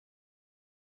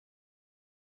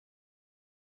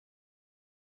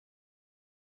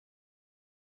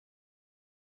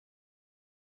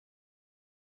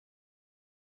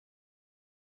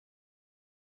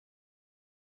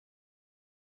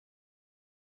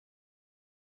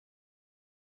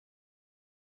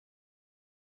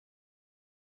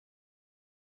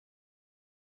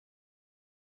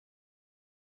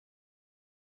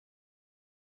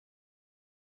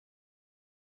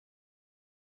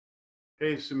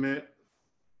Hey, Sumit.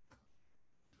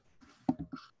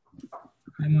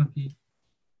 Hi, Maki.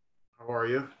 How are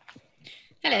you?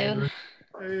 Hello.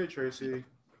 Hey, Tracy.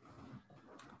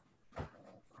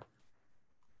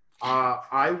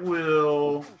 I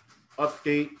will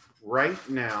update right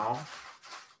now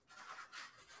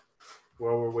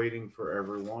while we're waiting for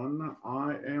everyone.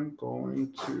 I am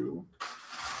going to...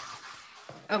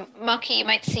 Maki, you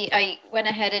might see I went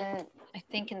ahead and I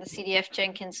think in the CDF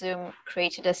Jenkins Zoom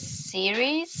created a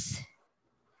series.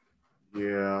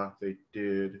 Yeah, they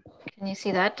did. Can you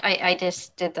see that? I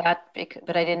just did that,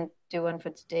 but I didn't do one for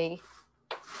today.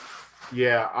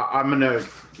 Yeah, I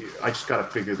just got to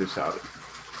figure this out.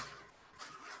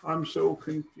 I'm so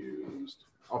confused.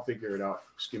 I'll figure it out.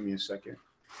 Just give me a second.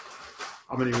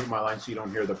 I'm going to mute my line so you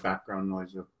don't hear the background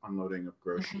noise of unloading of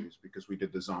groceries because we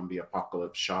did the zombie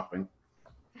apocalypse shopping.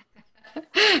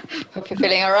 Hope you're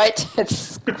feeling all right.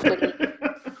 It's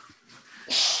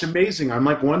amazing. I'm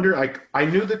like, I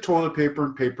knew the toilet paper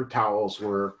and paper towels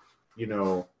were,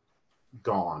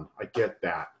 gone. I get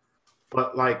that.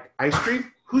 But like ice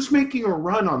cream, who's making a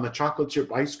run on the chocolate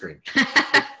chip ice cream?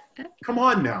 Like, come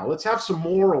on now, let's have some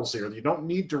morals here. You don't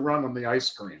need to run on the ice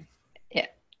cream. Yeah.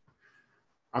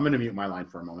 I'm going to mute my line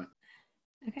for a moment.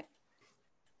 Okay.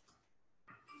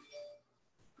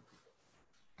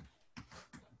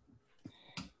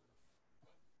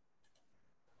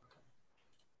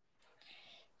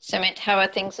 Sumit, how are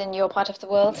things in your part of the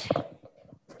world?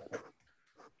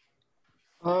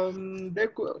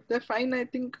 They're fine. I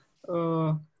think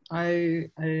I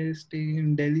stay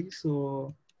in Delhi,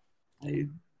 so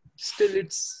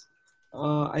it's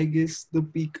I guess the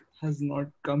peak has not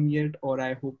come yet, or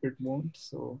I hope it won't.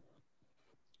 So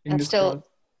And still,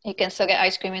 you can still get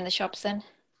ice cream in the shops then?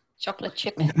 Chocolate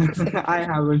chip. I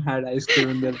haven't had ice cream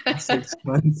in the last 6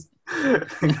 months.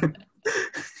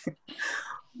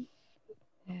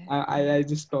 I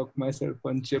just stock myself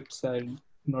on chips and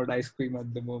not ice cream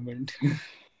at the moment.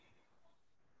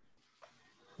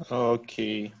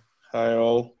 Okay, hi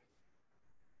all.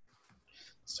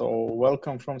 So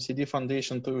welcome from CD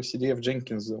Foundation to CDF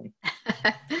Jenkins Zoom.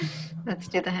 Let's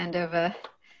do the handover.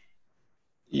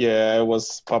 Yeah, I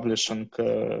was publishing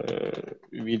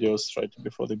videos right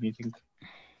before the meeting.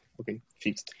 Okay,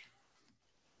 fixed.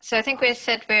 So I think we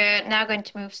said we're now going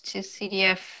to move to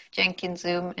CDF Jenkins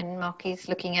Zoom, and Maki's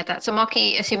looking at that. So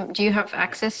Maki, do you have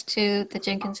access to the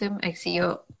Jenkins Zoom? I see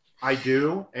your... I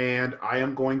do, and I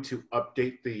am going to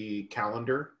update the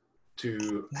calendar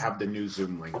to have the new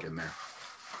Zoom link in there.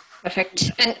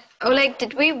 Perfect. And Oleg,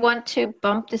 did we want to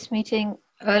bump this meeting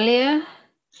earlier?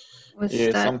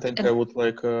 Something I would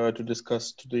like to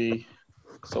discuss today.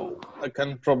 So I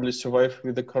can probably survive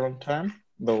with the current time,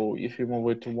 though if you move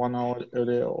it 1 hour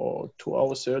earlier or 2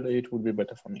 hours earlier, it would be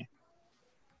better for me.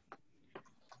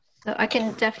 So I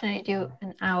can definitely do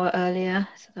an hour earlier,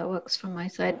 so that works from my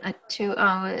side. At 2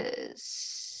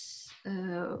 hours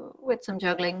with some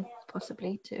juggling,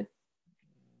 possibly too.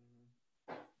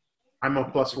 I'm a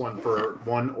 +1 for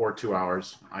 1 or 2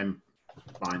 hours. I'm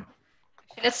fine.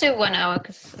 Let's do 1 hour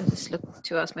because I just look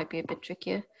 2 hours might be a bit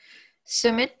trickier.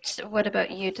 Sumit, what about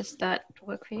you? Does that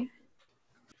work for you?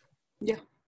 Yeah.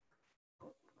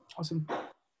 Awesome.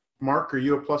 Mark, are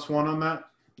you a +1 on that?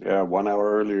 Yeah, 1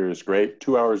 hour earlier is great.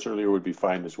 2 hours earlier would be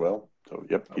fine as well. So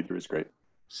yep, either is great.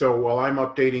 So while I'm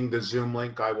updating the Zoom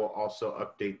link, I will also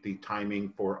update the timing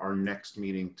for our next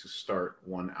meeting to start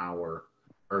 1 hour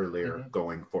earlier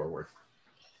going forward.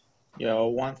 Yeah,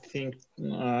 one thing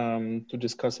to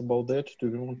discuss about that, do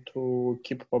we want to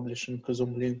keep publishing the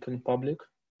Zoom link in public?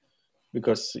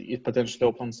 Because it potentially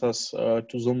opens us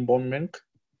to Zoom bombing.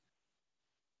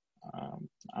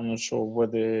 I'm not sure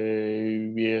whether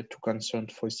we're too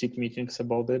concerned for SIG meetings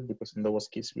about that, because in the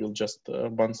worst case, we'll just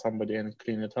ban somebody and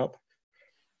clean it up.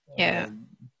 Yeah,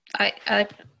 I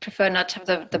prefer not to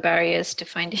have the barriers to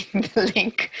finding the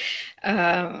link.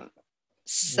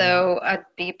 So I'd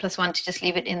be +1 to just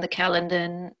leave it in the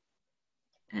calendar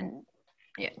and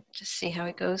yeah, just see how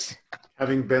it goes.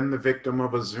 Having been the victim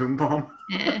of a Zoom bomb,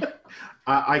 yeah.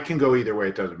 I can go either way.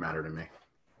 It doesn't matter to me.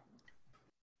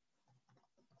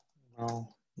 Oh,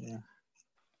 yeah.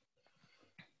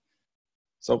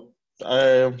 So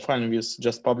I'm fine with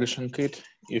just publishing it.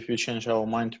 If we change our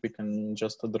mind, we can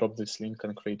just drop this link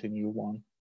and create a new one.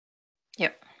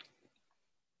 Yep.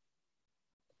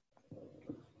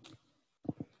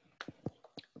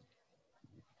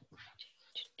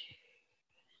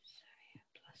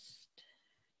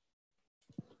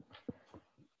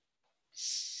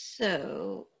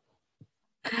 So,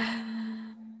 okay,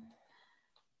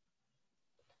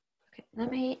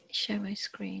 let me share my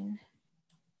screen.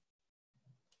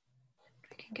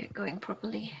 I can get going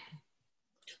properly.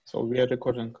 So we are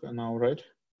recording now, right?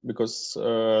 Because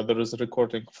there is a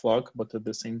recording flag, but at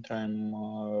the same time,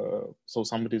 so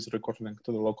somebody is recording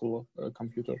to the local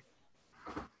computer.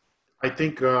 I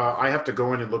think I have to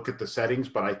go in and look at the settings,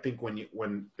 but I think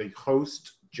when the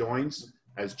host joins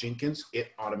as Jenkins,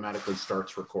 it automatically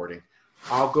starts recording.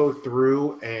 I'll go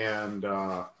through and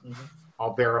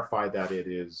I'll verify that it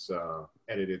is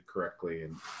edited correctly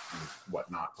and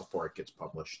whatnot before it gets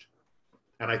published.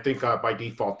 And I think by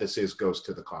default, this goes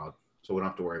to the cloud, so we don't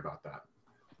have to worry about that.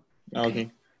 Okay.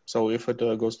 So if it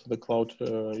goes to the cloud,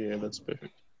 yeah, that's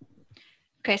perfect.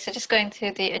 Okay, so just going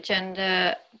through the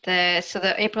agenda there. So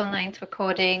the April 9th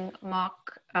recording,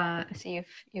 Mark, I see if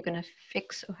you're going to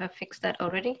fix or have fixed that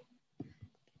already.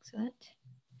 Excellent.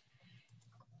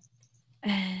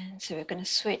 And so we're going to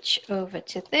switch over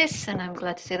to this, and I'm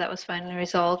glad to see that was finally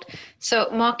resolved. So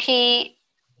Marky,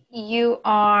 you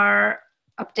are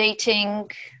updating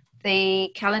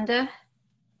the calendar?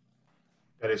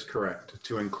 That is correct,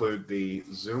 to include the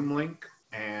Zoom link,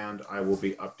 and I will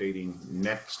be updating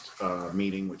next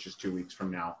meeting, which is 2 weeks from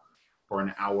now, for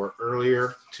an hour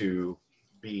earlier to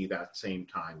be that same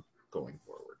time going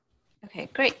forward. Okay,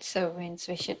 great. So it means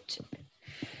we should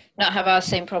not have our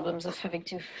same problems of having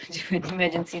to do an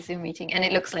emergency Zoom meeting. And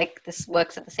it looks like this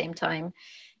works at the same time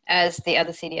as the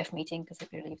other CDF meeting, because I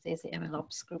believe there's the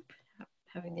MLOps group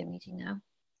having their meeting now.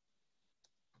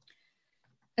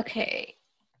 Okay.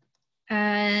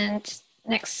 And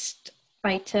next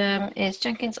item is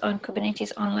Jenkins on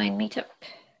Kubernetes online meetup.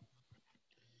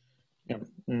 Yeah.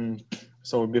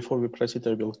 So before we proceed,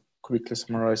 I will quickly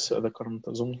summarize the current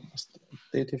Zoom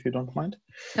state, if you don't mind.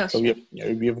 Oh, so sure.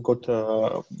 we've got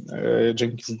a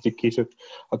Jenkins dedicated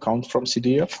account from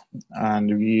CDF,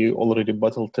 and we already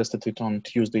battle tested it on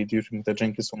Tuesday during the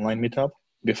Jenkins online meetup.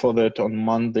 Before that, on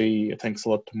Monday, thanks a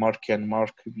lot to Mark and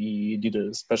Mark, we did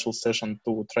a special session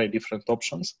to try different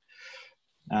options.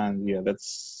 And yeah,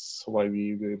 that's why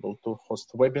we were able to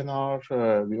host a webinar.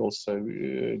 We also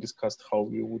discussed how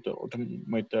we would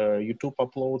automate YouTube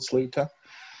uploads later.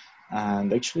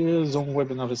 And actually, Zoom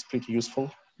webinar is pretty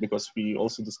useful because we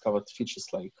also discovered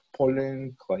features like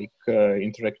polling, like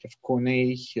interactive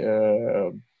Q&A,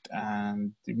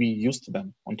 and we used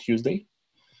them on Tuesday.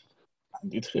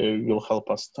 And it will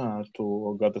help us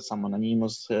to gather some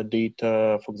anonymous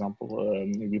data, for example,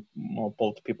 maybe more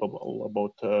polled people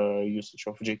about usage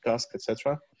of JSoC,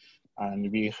 etc. And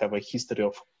we have a history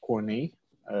of Q&A,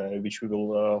 which we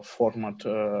will format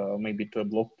maybe to a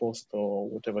blog post or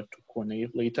whatever to Q&A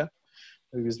later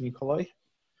with Nikolai.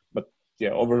 But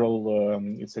yeah, overall,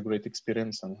 it's a great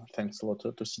experience, and thanks a lot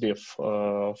to CDF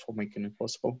for making it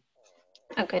possible.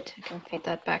 Oh, good. I can feed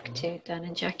that back to Dan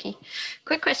and Jackie.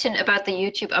 Quick question about the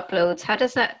YouTube uploads. How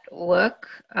does that work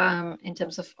in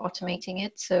terms of automating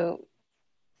it? So,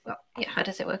 well, yeah, how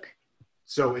does it work?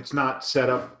 So it's not set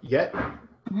up yet. I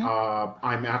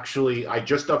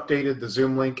just updated the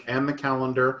Zoom link and the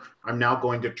calendar. I'm now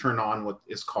going to turn on what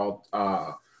is called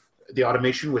the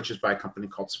automation, which is by a company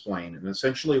called Splain. And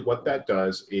essentially what that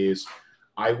does is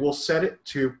I will set it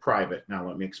to private. Now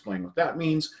let me explain what that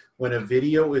means. When a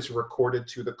video is recorded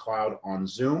to the cloud on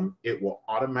Zoom, it will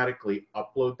automatically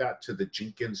upload that to the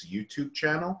Jenkins YouTube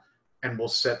channel and will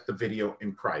set the video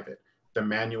in private. The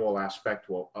manual aspect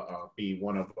will be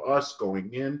one of us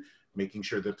going in, making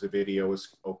sure that the video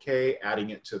is okay,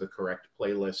 adding it to the correct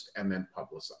playlist, and then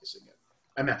publicizing it.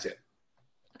 And that's it.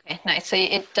 Okay, nice. So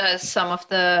it does some of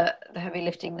the heavy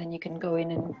lifting, then you can go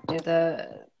in and do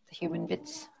the human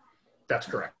bits. That's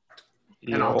correct.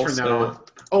 Yeah, and I'll turn that on.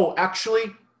 Oh,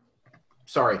 actually,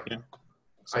 sorry. Yeah.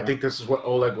 I think this is what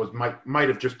Oleg might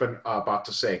have just been about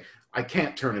to say. I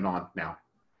can't turn it on now.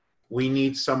 We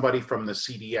need somebody from the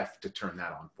CDF to turn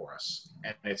that on for us.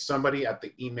 And it's somebody at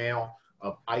the email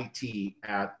of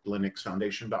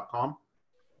it@linuxfoundation.com.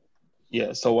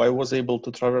 Yeah, so I was able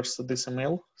to traverse this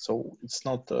email. So it's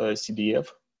not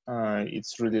CDF,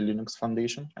 it's really Linux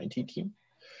Foundation IT team.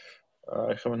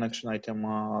 I have an action item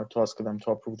to ask them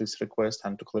to approve this request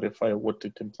and to clarify what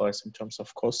it implies in terms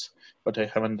of costs, but I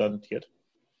haven't done it yet.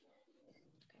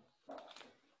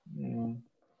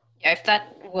 Yeah, if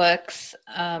that works,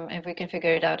 if we can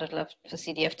figure it out, I'd love for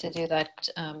CDF to do that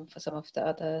for some of the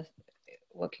other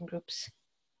working groups.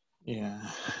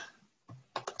 Yeah.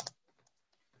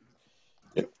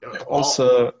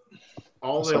 Also,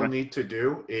 all they'll need to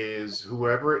do is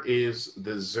whoever is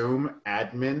the Zoom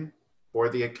admin for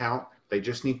the account, they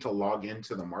just need to log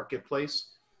into the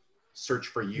marketplace, search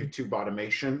for YouTube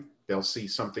automation. They'll see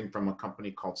something from a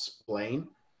company called Splain.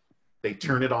 They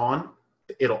turn it on.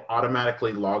 It'll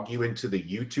automatically log you into the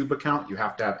YouTube account. You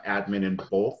have to have admin in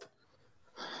both.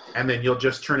 and then you'll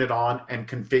just turn it on and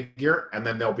configure, and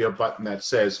then there'll be a button that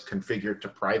says configure to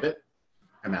private,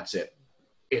 and that's it.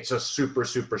 It's a super,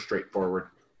 super straightforward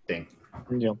thing.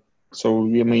 Yeah. So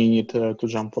we may need to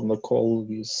jump on the call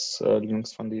with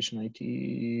Linux Foundation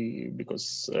IT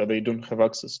because they don't have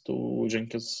access to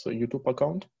Jenkins' YouTube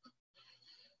account.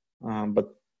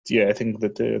 But yeah, I think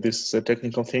that this is a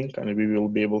technical thing and we will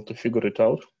be able to figure it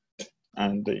out.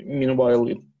 And meanwhile,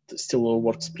 it still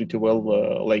works pretty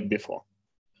well like before.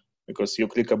 Because you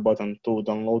click a button to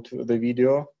download the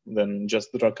video, then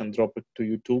just drag and drop it to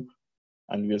YouTube.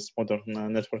 And with modern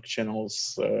network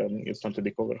channels, it's not a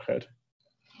big overhead.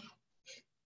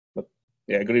 But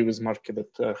yeah, I agree with Mark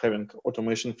that having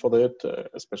automation for that,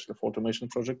 especially for automation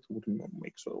project, would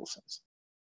make total sense.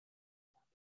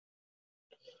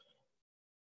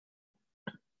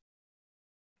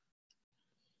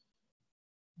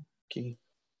 Okay.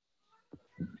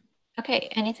 Okay,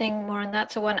 anything more on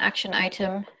that? So one action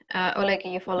item. Oleg, are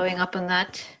you following up on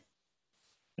that?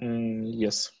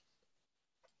 Yes.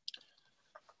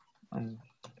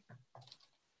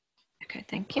 Okay,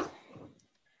 thank you.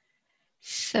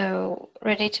 So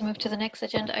ready to move to the next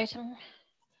agenda item?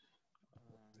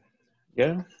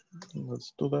 Yeah,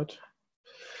 let's do that.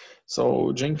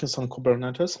 So Jenkins on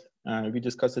Kubernetes, we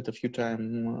discussed it a few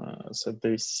times at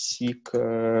the SIG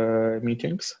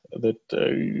meetings that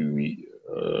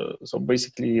so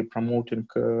basically promoting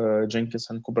Jenkins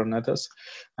and Kubernetes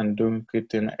and doing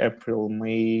it in April,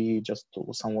 May, just to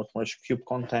somewhat much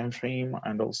KubeCon timeframe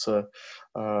and also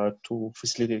to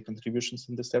facilitate contributions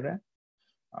in this area.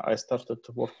 I started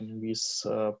working with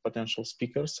potential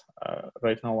speakers.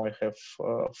 Right now I have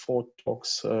 4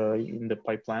 talks in the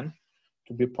pipeline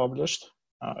to be published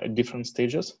at different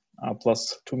stages,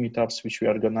 plus 2 meetups which we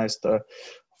organized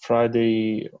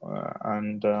Friday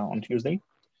and on Tuesday.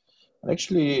 And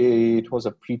actually, it was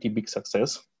a pretty big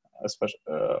success, especially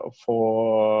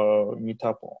for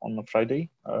meetup on a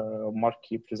Friday.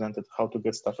 Marky presented how to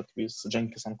get started with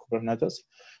Jenkins and Kubernetes.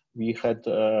 We had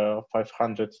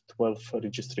 512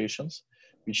 registrations,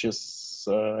 which is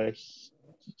a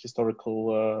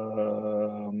historical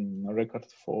record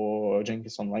for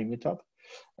Jenkins Online Meetup.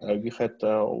 We had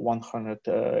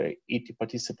 180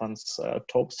 participants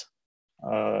tops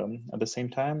at the same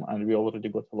time, and we already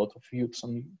got a lot of views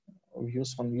on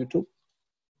YouTube.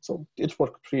 So it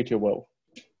worked pretty well.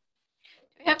 Do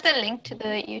you have the link to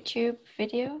the YouTube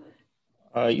video?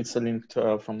 It's a link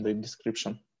from the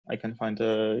description. I can find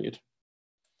it.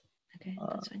 Okay,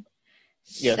 that's fine.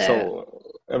 Yeah,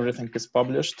 so everything is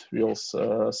published. We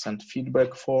also sent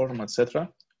feedback form, etc.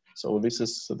 So this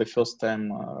is the first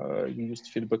time we used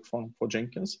feedback form for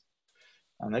Jenkins.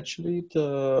 And actually it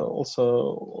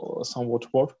also somewhat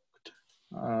worked,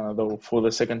 though for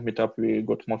the second meetup we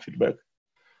got more feedback.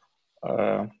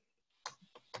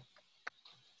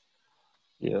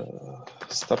 Yeah,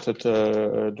 started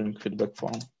doing feedback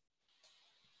form.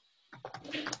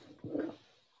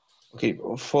 Okay,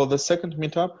 for the second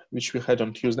meetup, which we had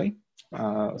on Tuesday,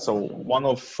 so one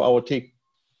of our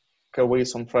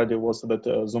takeaways on Friday was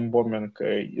that Zoom bombing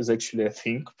is actually a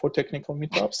thing for technical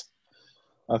meetups.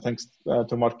 Thanks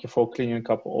to Marky for cleaning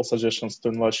up all suggestions to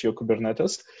enlarge your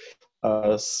Kubernetes.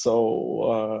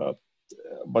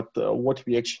 But what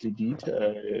we actually did,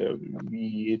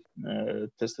 we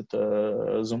tested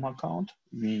a Zoom account.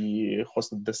 We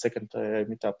hosted the second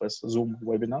meetup as Zoom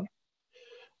webinar.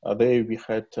 There we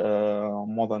had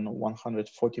more than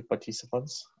 140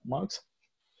 participants, Max.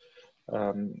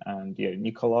 And yeah,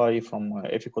 Nikolai from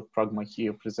Efficode Pragma,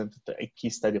 he presented a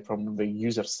case study from the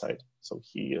user side. So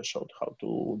he showed how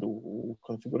to do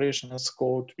configuration as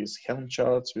code with Helm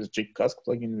charts, with GSoC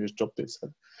plugin, with job dates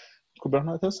and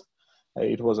Kubernetes.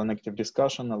 It was an active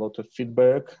discussion, a lot of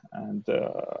feedback, and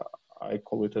I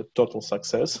call it a total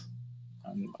success.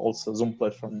 And also Zoom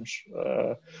platform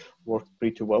worked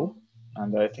pretty well.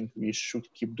 And I think we should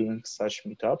keep doing such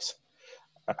meetups.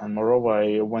 And moreover,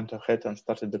 I went ahead and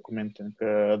started documenting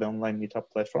the online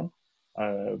meetup platform.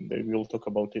 We'll talk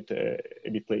about it a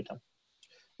bit later.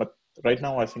 But right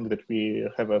now, I think that we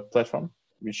have a platform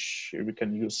which we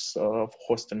can use for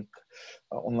hosting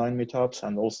online meetups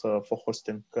and also for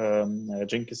hosting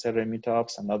Jenkins area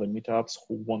meetups and other meetups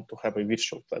who want to have a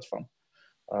virtual platform.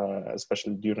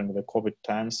 Especially during the COVID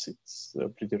times, it's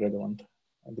pretty relevant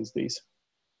these days.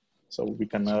 So we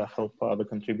can help other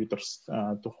contributors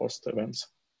to host events.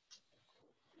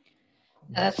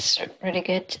 That's really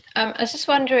good. I was just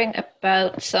wondering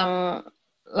about some,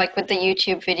 like with the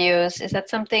YouTube videos, is that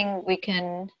something we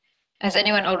can, has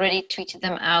anyone already tweeted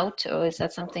them out, or is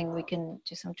that something we can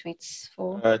do some tweets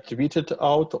for? Tweeted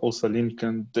out, also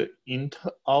LinkedIn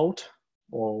out,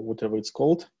 or whatever it's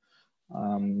called.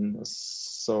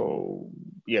 So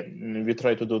yeah, we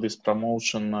try to do this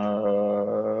promotion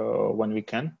when we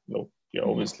can. Though, yeah,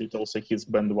 obviously it also hits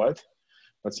bandwidth,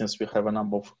 but since we have a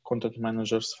number of content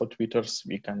managers for Twitters,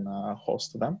 we can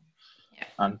host them. Yeah.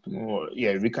 And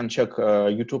yeah, we can check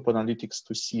YouTube analytics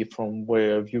to see from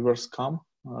where viewers come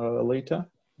later.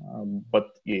 But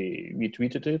yeah, we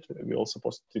tweeted it. We also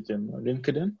posted it in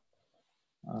LinkedIn.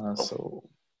 So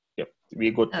yeah,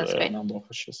 we got a number of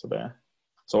issues there.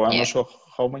 So I'm not sure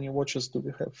how many watches do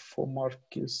we have for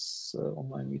Marcus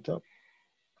online meetup.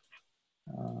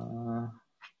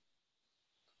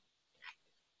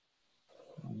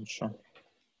 I'm not sure.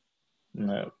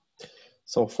 No.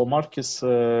 So for Marcus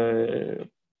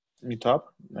meetup,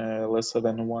 less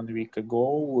than 1 week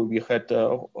ago, we had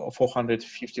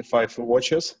 455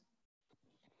 watches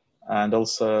and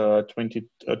also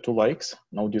 22 likes,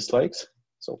 no dislikes.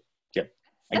 So yeah,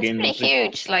 again, that's pretty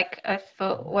huge. Like I've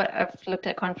looked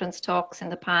at conference talks in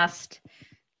the past,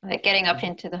 like getting up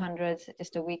into the hundreds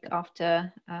just a week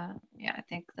after. Yeah, I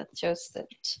think that shows that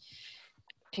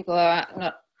people are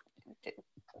not.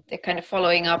 They're kind of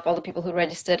following up. All the people who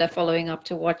registered are following up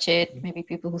to watch it. Maybe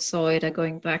people who saw it are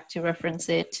going back to reference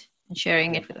it and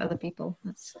sharing it with other people.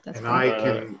 That's and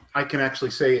cool. I can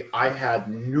actually say I had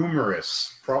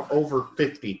numerous, over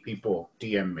 50 people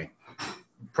DM me.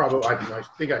 Probably, I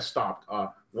think I stopped.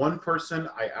 One person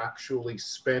I actually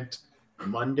spent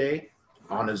Monday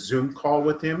on a Zoom call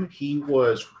with him.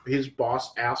 His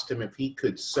boss asked him if he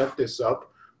could set this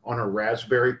up on a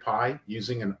Raspberry Pi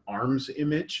using an ARMS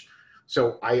image.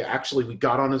 So we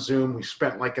got on a Zoom, we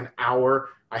spent like an hour.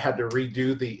 I had to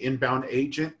redo the inbound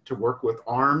agent to work with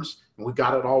ARMS, and we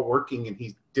got it all working, and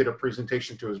he did a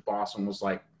presentation to his boss and was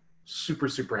like super,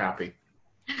 super happy.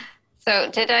 So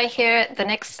did I hear the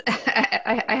next,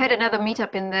 I had another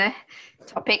meetup in the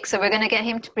topic, so we're going to get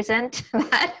him to present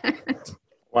that.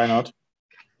 Why not?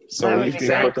 So if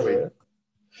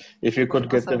you could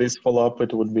get this follow-up,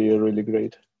 it would be really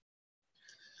great.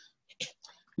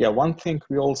 Yeah, one thing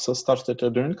we also started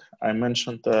doing, I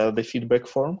mentioned the feedback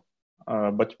form,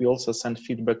 but we also sent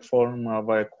feedback form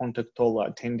via contact all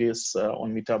attendees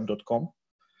on meetup.com.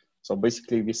 So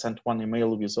basically we sent one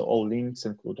email with all links,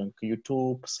 including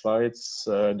YouTube, slides,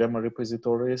 demo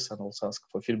repositories, and also ask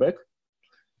for feedback.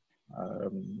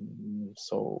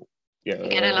 So yeah. You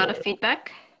get a lot of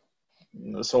feedback?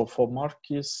 So for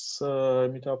Marcus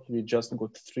meetup, we just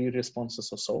got 3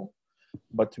 responses or so.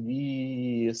 But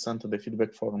we sent the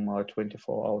feedback form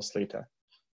 24 hours later.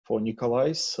 For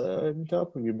Nikolai's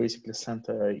meetup, we basically sent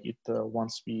it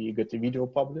once we get the video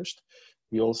published.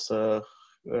 We also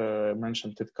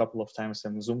mentioned it a couple of times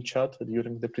in Zoom chat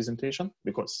during the presentation,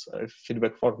 because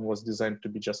feedback form was designed to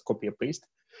be just copy and paste.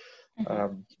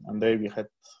 And there we had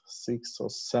 6 or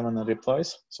 7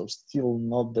 replies, so still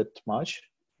not that much.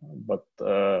 But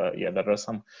yeah, there are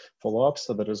some follow-ups.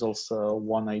 So there is also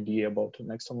one idea about the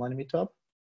next online meetup.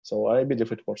 So I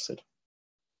believe it worth it.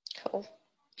 Cool.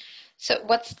 So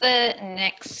what's the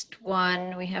next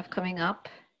one we have coming up?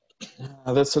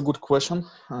 That's a good question,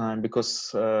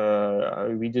 because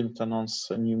we didn't announce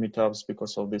new meetups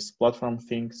because of these platform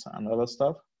things and other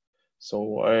stuff.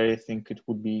 So I think it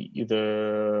would be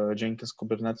either Jenkins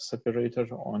Kubernetes operator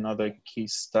or another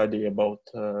case study about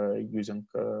using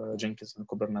Jenkins and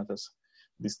Kubernetes.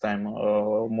 This time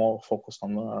more focused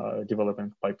on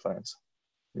developing pipelines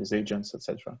with agents,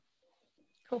 etc.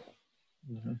 Cool.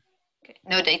 Okay.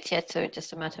 No dates yet, so it's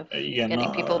just a matter of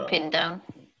getting people pinned down.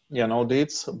 Yeah, no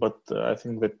dates, but I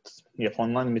think that for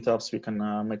online meetups we can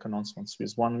make announcements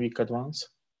with 1 week advance.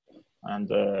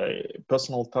 And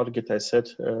personal target I set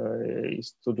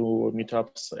is to do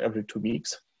meetups every 2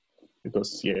 weeks,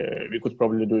 because we could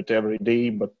probably do it every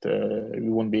day, but we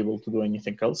won't be able to do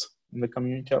anything else in the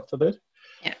community after that.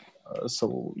 Yeah.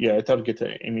 So I target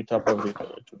a meetup every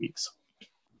 2 weeks.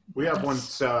 We have one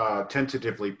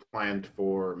tentatively planned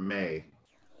for May,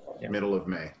 middle of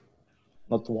May.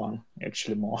 Not one,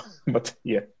 actually more, but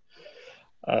yeah.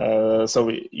 So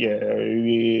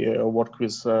we work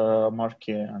with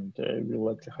Marky, and we'll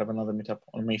likely have another meetup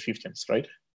on May 15th, right?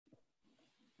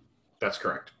 That's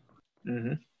correct.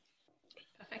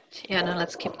 Perfect. Yeah, now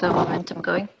let's keep the momentum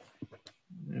going.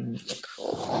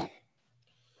 Cool.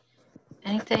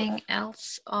 Anything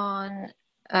else on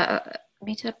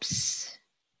meetups?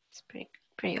 It's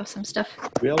pretty awesome stuff.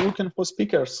 We are looking for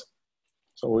speakers.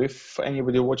 So if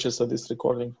anybody watches this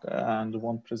recording and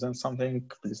want to present something,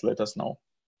 please let us know.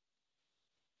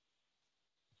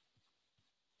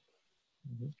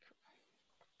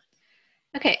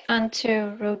 Okay, on to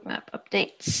roadmap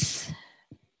updates.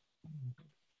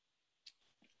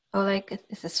 Oleg,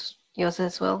 is this yours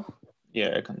as well?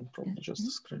 Yeah, I can probably just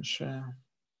screen share.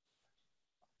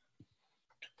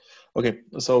 Okay,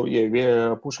 so yeah, we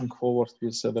are pushing forward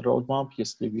with the roadmap.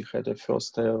 Yesterday we had a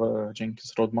first ever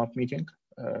Jenkins roadmap meeting,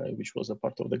 which was a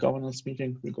part of the governance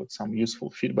meeting. We got some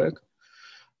useful feedback,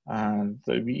 and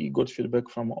we got feedback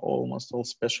from almost all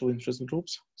special interest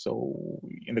groups. So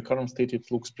in the current state,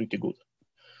 it looks pretty good.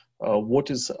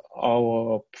 What is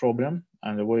our problem,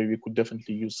 and the way we could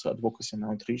definitely use Advocacy and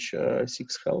Outreach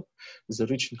SIG's help, is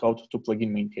reaching out to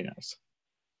plugin maintainers.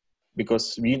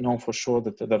 Because we know for sure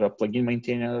that there are plugin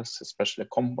maintainers, especially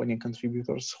company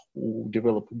contributors, who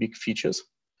develop big features,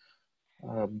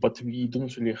 but we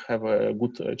don't really have a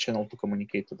good channel to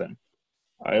communicate to them.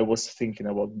 I was thinking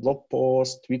about blog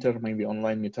posts, Twitter, maybe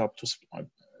online meetup to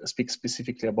speak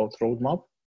specifically about roadmap,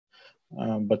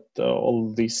 but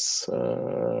all these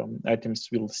items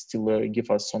will still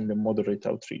give us only moderate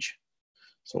outreach.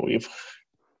 So if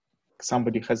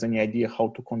somebody has any idea how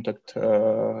to contact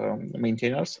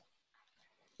maintainers,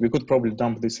 we could probably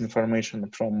dump this information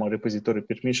from a repository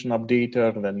permission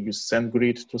updater, then use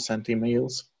SendGrid to send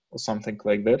emails or something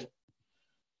like that.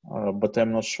 But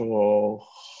I'm not sure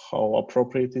how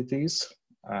appropriate it is,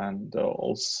 and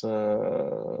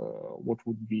also what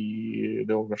would be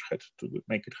the overhead to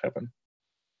make it happen.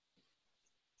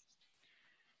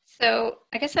 So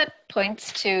I guess that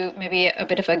points to maybe a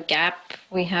bit of a gap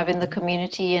we have in the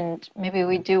community, and maybe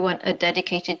we do want a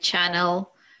dedicated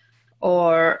channel,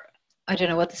 or I don't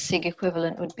know what the SIG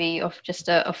equivalent would be of just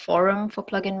a forum for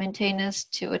plugin maintainers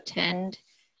to attend.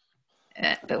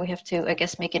 But we have to, I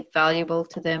guess, make it valuable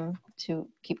to them to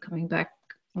keep coming back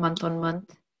month on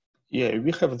month. Yeah,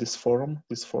 we have this forum.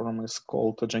 This forum is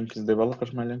called the Jenkins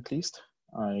Developer Mailing List.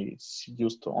 It's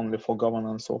used only for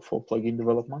governance or for plugin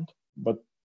development. But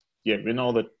yeah, we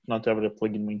know that not every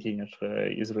plugin maintainer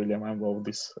is really a member of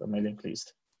this mailing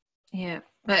list. Yeah,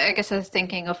 but I guess I was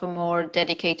thinking of a more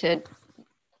dedicated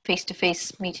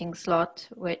face-to-face meeting slot,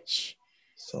 which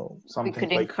we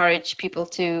could encourage people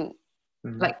to,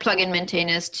 like plugin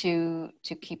maintainers, to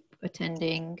keep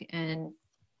attending, and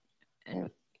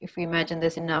if we imagine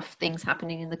there's enough things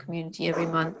happening in the community every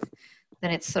month,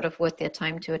 then it's sort of worth their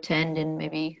time to attend and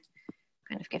maybe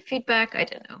kind of give feedback. I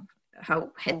don't know how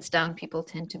heads down people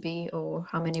tend to be, or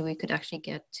how many we could actually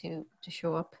get to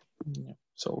show up. Yeah.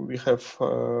 So we have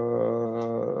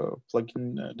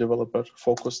plugin developer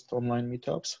focused online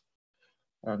meetups,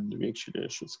 and we actually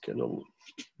should schedule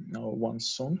one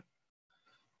soon.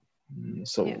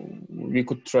 So yeah, we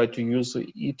could try to use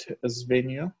it as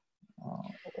venue,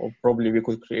 or probably we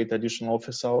could create additional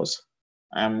office hours.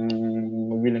 I'm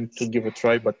willing to give a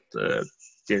try, but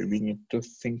yeah, we need to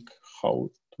think how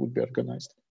it would be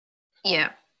organized. Yeah,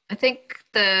 I think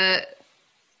the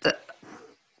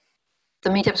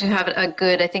meetups we have are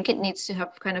good. I think it needs to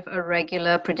have kind of a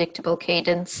regular, predictable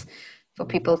cadence for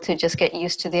people to just get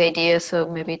used to the idea. So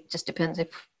maybe it just depends if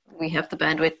we have the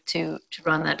bandwidth to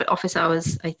run that. But office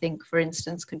hours, I think, for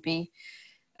instance, could be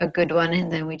a good one.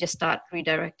 And then we just start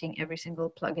redirecting every single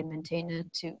plugin maintainer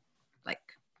to like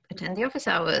attend the office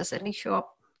hours, at least show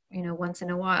up, once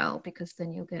in a while, because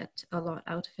then you'll get a lot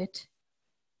out of it.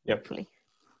 Yep. Hopefully.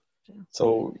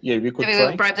 So yeah, we could maybe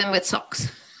we'll bribe them with socks.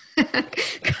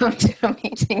 Come to a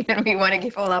meeting and we want to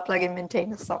give all our plugin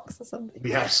maintainers socks or something.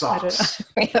 We have socks.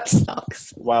 We have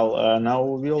socks. Well, now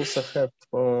we also have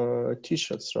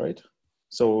t-shirts, right?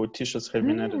 So t-shirts have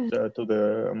been added to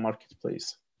the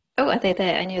marketplace. Oh, are they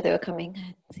there? I knew they were coming. I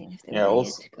hadn't seen if they were there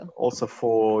also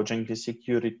for Jenkins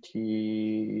security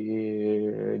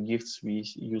gifts, we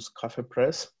use Cafe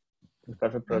Press. And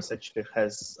Cafe Press actually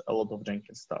has a lot of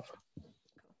Jenkins stuff.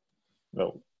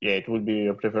 Well, yeah, it would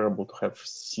be preferable to have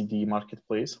CD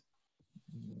marketplace.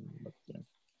 But, yeah.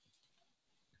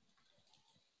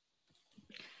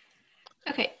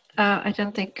 Okay, I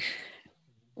don't think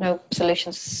no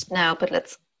solutions now, but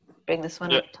let's bring this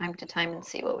one up time to time and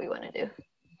see what we want to do.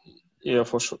 Yeah,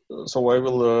 for sure. So I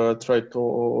will try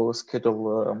to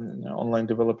schedule online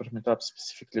developer meetup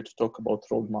specifically to talk about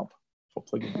roadmap for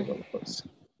plugin developers.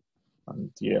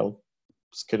 And yeah, I'll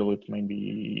schedule it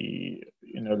maybe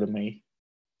in early May.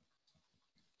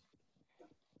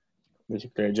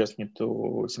 Basically, I just need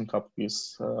to sync up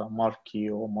with Marky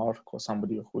or Mark or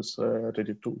somebody who's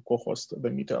ready to co-host the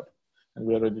meetup, and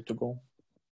we're ready to go.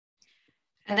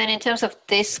 And then in terms of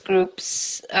this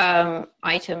group's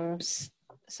items,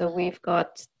 so we've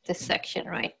got this section,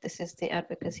 right? This is the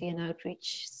advocacy and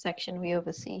outreach section we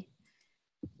oversee.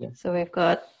 Yeah. So we've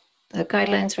got the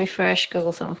guidelines refresh,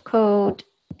 Google Sum of Code,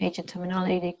 agent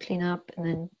terminology cleanup, and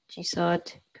then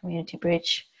GSoD, community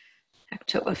bridge,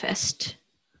 Oktoberfest.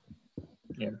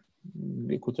 Yeah,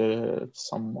 we could add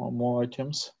some more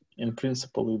items. In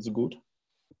principle, it's good.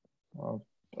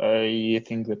 I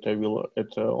think that I will add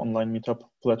an online meetup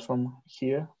platform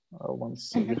here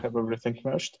once you have everything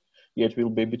merged. Yeah, it will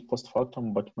be a bit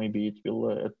post-factum, but maybe it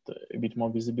will add a bit more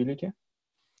visibility.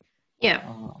 Yeah,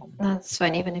 that's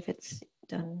fine. Even if it's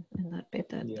done in that bit,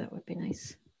 that would be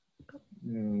nice.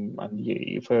 And yeah,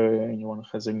 if anyone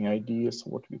has any ideas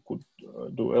what we could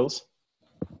do else,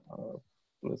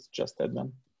 let's just add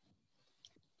them.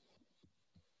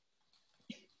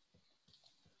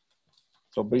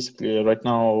 So basically, right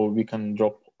now we can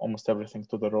drop almost everything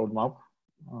to the roadmap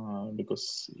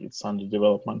because it's under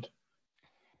development.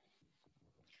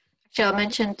 Actually, I'll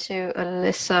mention to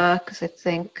Alyssa because I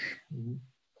think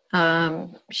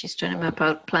she's trying to map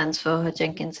out plans for her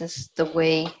Jenkins as the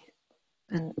way,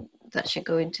 and that should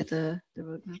go into the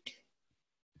roadmap.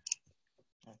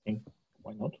 I think,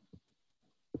 why not?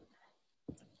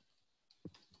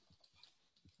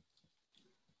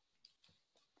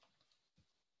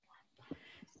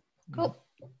 Cool.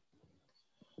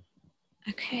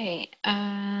 Okay.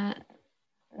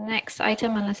 Next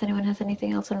item, unless anyone has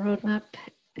anything else on roadmap,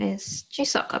 is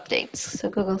GSoC updates. So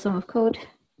Google Sum of Code.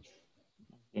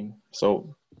 Okay.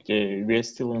 So we are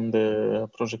still in the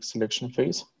project selection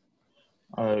phase.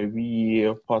 We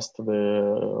passed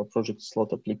the project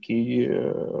slot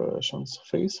applications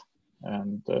phase,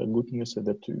 and good news is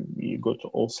that we got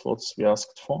all slots we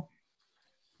asked for.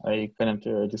 I cannot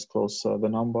disclose the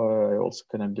number. I also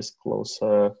cannot disclose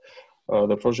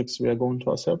the projects we are going to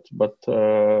accept, but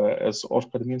as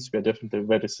org admins, we are definitely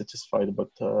very satisfied by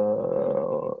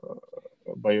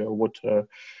what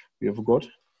we have got.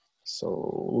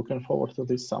 So looking forward to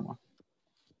this summer.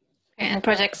 Okay, and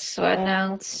projects were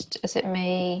announced, is it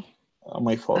May?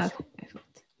 May 4th.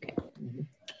 Okay.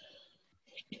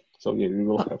 So yeah, we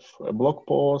will have a blog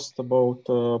post about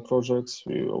projects.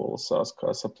 We will also ask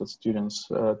accepted students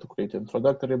to create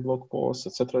introductory blog posts,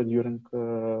 etc. during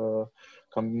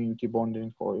community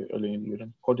bonding or early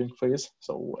during coding phase.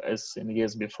 So as in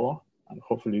years before, and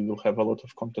hopefully we'll have a lot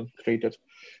of content created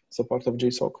as a part of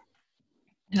GSoC.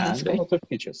 Yeah, that's and great. a lot of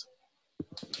features.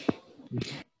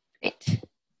 Great.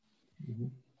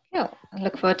 Yeah, I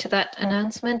look forward to that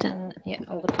announcement and yeah,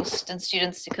 all the posts and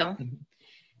students to come.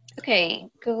 Okay,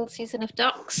 Google Season of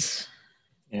Docs.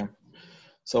 Yeah,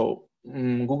 so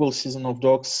Google Season of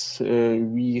Docs,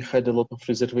 we had a lot of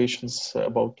reservations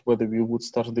about whether we would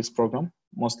start this program,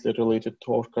 mostly related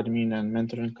to org admin and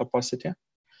mentoring capacity.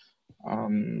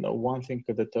 One thing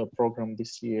that the program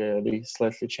this year, they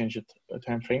slightly changed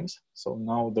timeframes. So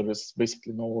now there is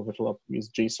basically no overlap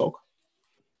with GSoC,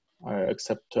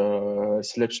 except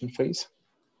selection phase.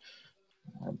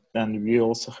 And we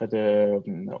also had a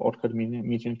org admin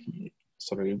meeting,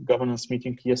 governance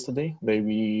meeting yesterday, where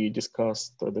we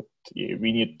discussed that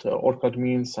we need org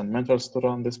admins and mentors to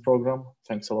run this program.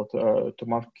 Thanks a lot to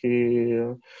Marky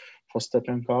for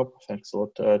stepping up. Thanks a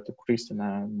lot to Kristen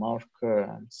and Mark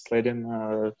and Sladin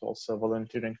also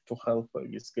volunteering to help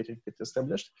with getting it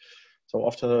established. So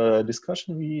after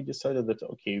discussion, we decided that,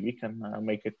 okay, we can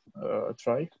make it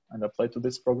try and apply to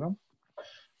this program.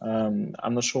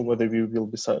 I'm not sure whether we will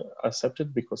be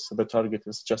accepted because the target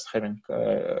is just having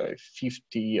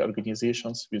 50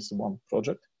 organizations with one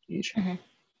project each.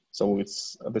 So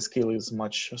the scale is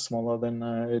much smaller than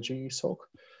GSoC.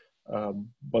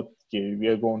 But yeah, we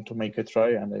are going to make a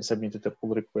try, and I submitted a pull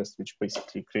request which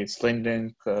basically creates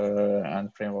landing and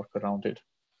framework around it.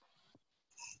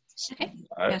 Okay,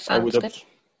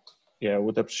 I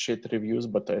would appreciate reviews,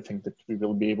 but I think that we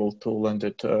will be able to land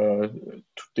it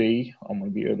today or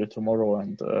maybe early tomorrow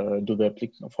and do the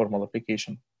formal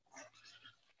application.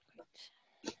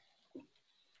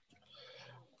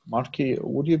 Marky,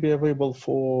 would you be available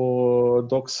for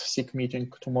Docs SIG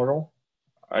meeting tomorrow?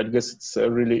 I guess it's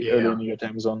really early in your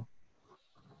time zone.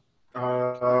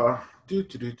 I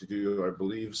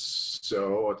believe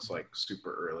so. It's like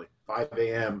super early, 5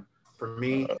 a.m. for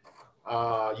me.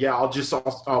 Yeah,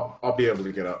 I'll be able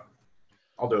to get up.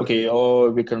 I'll do it. Okay, or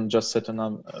we can just set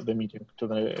the meeting to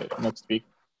the next week.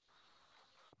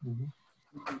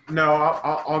 No,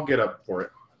 I'll get up for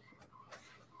it.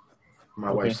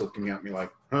 My wife's looking at me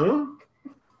like, huh?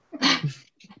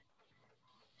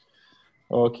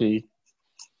 Okay.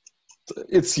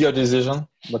 It's your decision,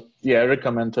 but yeah, I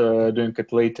recommend doing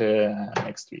it later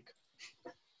next week.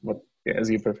 But yeah, as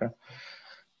you prefer.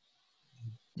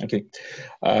 Okay.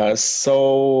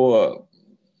 So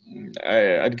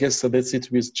I guess that's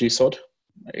it with GSoD.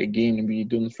 Again, we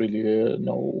don't really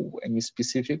know any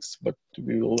specifics, but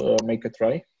we will make a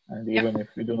try. And even if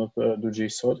we do not do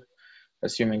GSoD,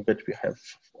 assuming that we have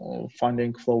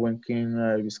funding flowing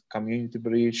in with community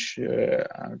bridge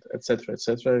and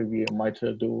etc., we might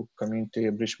do community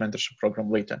bridge mentorship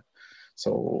program later.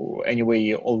 So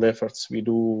anyway, all the efforts we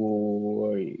do,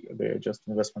 they're just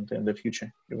investment in the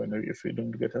future, even if we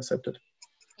don't get accepted.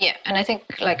 Yeah, and I think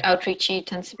like Outreachy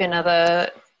tends to be another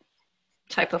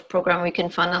type of program we can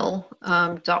funnel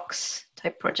docs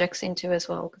type projects into as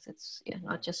well, because it's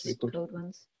not just code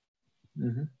ones.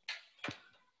 Mm-hmm.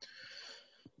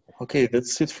 Okay,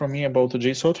 that's it from me about the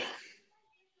GSoC.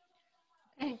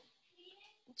 Okay,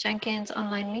 Jenkins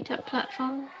online meetup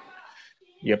platform.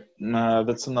 Yep,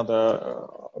 that's another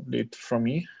update from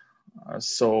me.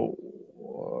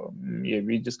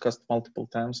 We discussed multiple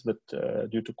times that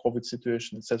due to COVID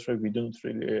situation, etc., we don't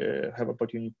really have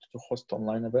opportunity to host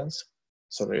online events,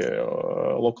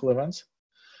 local events.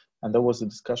 And there was a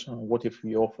discussion on what if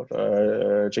we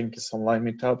offer Jenkins online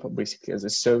meetup basically as a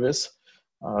service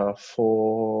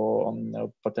for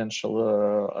potential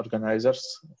organizers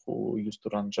who used to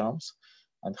run jams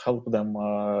and help them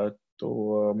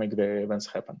to make the events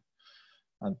happen.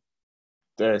 And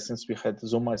since we had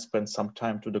Zoom, I spent some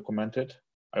time to document it.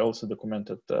 I also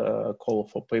documented the call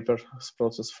for paper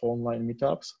process for online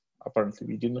meetups. Apparently,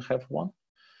 we didn't have one.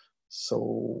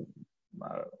 So,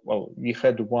 we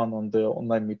had one on the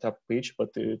online meetup page, but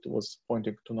it was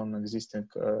pointing to non-existing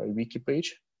wiki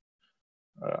page.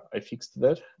 I fixed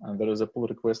that, and there is a pull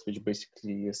request which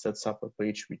basically sets up a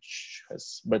page which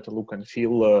has better look and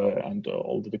feel and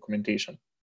all the documentation.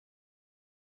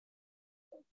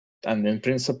 And in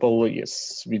principle,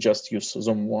 yes, we just use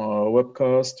Zoom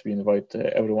webcast. We invite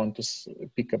everyone to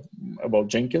speak up about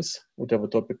Jenkins, whatever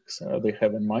topics they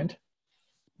have in mind.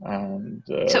 And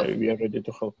we are ready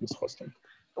to help with hosting.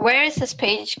 Where is this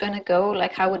page going to go?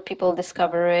 Like, how would people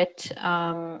discover it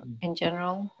in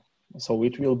general? So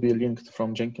it will be linked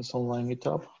from Jenkins Online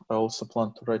Meetup. I also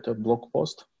plan to write a blog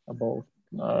post about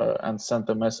and send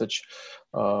a message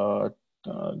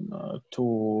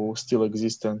to still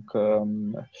existing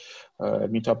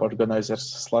meetup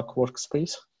organizers Slack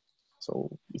workspace. So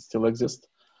it still exists.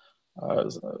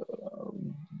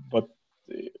 But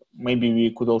maybe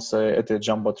we could also add a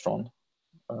Jumbotron.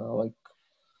 Like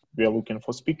we are looking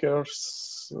for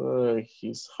speakers,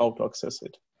 here's how to access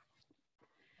it.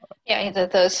 Yeah, either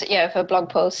those, for a blog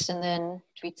post and then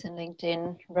tweets and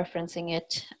LinkedIn referencing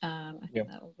it. I think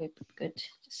that would be good.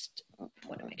 Just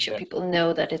want to make sure people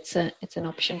know that it's an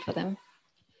option for them.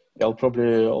 I'll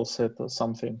probably also add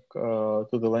something to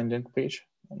the landing page.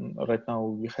 Right now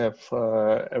we have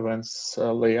events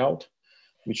layout,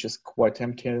 which is quite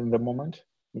empty in the moment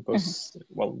because,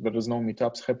 there is no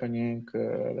meetups happening,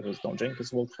 there is no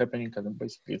Jenkins World happening, and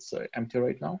basically it's empty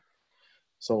right now.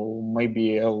 So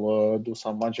maybe I'll do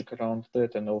some magic around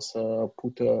that and also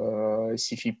put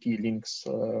CVP links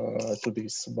to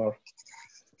this bar.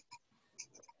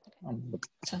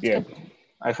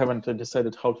 I haven't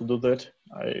decided how to do that.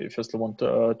 I first want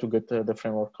to get the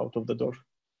framework out of the door.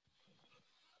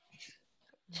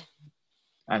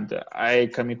 And I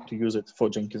commit to use it for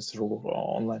Jenkins Rule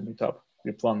online meetup.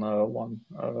 We plan one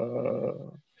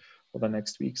for the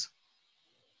next weeks.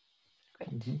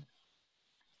 Great.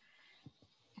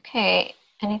 Okay,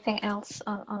 anything else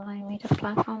on online meetup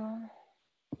platform?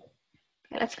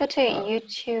 Okay, let's go to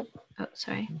YouTube. Oh,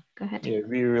 sorry, go ahead. Yeah,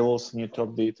 we will also need to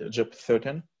update JEP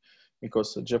 13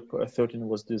 because JEP 13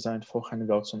 was designed for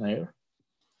Hangouts on Air.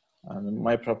 And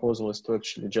my proposal is to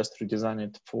actually just redesign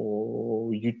it for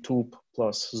YouTube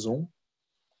plus Zoom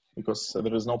because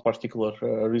there is no particular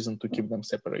reason to keep them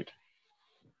separate.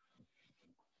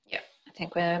 Yeah, I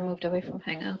think when I moved away from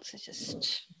Hangouts, it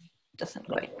just doesn't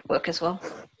quite work as well.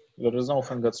 There is no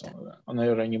Hangouts on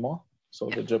Air anymore, so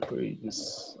the JEP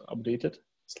is updated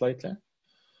slightly.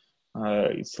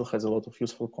 It still has a lot of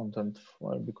useful content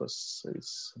because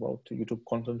it's about YouTube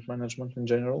content management in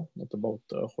general, not about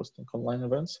hosting online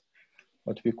events,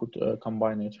 but we could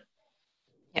combine it.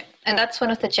 Yeah, and that's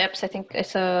one of the JEPs I think I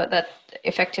saw that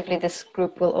effectively this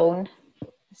group will own.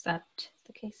 Is that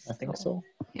the case? I think so.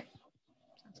 Yeah,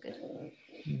 sounds good.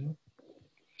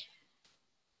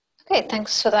 Okay,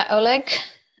 thanks for that, Oleg.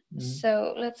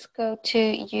 So let's go to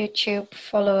YouTube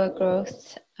follower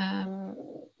growth.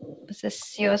 Was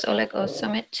this yours, Oleg, or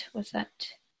Summit? Was that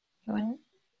your one?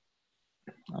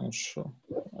 I'm not sure.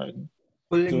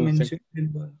 Oleg mentioned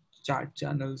in the chat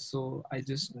channel, so I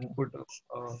just put a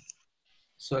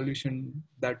solution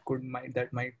that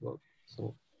might work.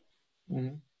 So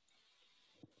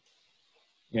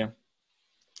yeah.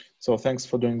 So thanks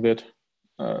for doing that.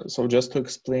 So just to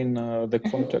explain the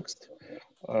context,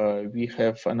 we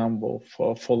have a number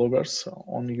of followers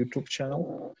on YouTube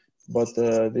channel, but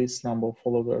this number of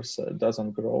followers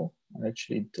doesn't grow, and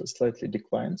actually it slightly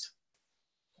declines.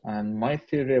 And my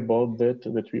theory about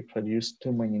that we produce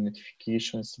too many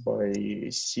notifications by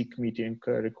SIG meeting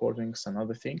recordings and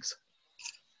other things.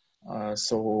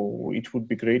 So it would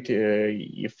be great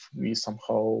if we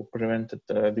somehow prevented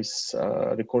these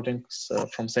recordings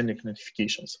from sending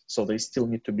notifications. So they still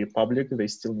need to be public, they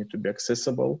still need to be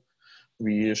accessible.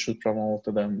 We should promote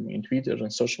them in Twitter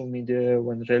and social media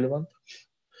when relevant.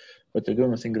 But I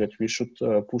don't think that we should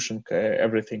push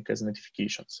everything as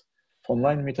notifications. For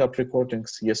online meetup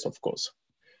recordings, yes, of course.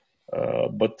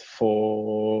 But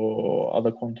for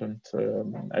other content,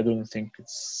 I don't think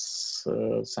it's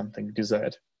something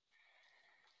desired.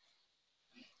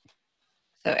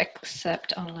 So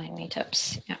except online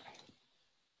meetups, yeah.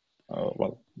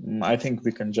 Well, I think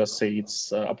we can just say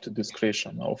it's up to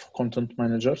discretion of content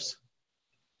managers.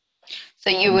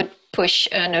 So you would push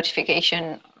a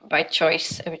notification by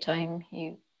choice every time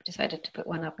you decided to put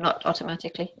one up, not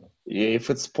automatically? If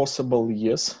it's possible,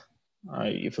 yes.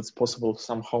 If it's possible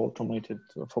somehow automate it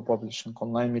for publishing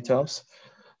online meetups,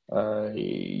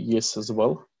 yes as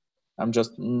well. I'm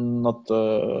just not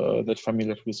that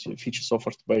familiar with features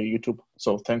offered by YouTube.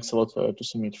 So thanks a lot to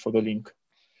Sumit for the link.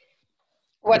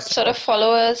 What sort of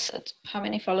followers, how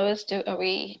many followers do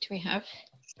we have?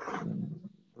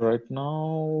 Right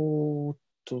now,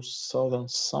 2,000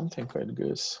 something, I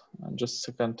guess. Just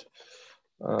a second.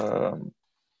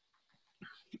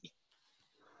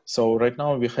 So right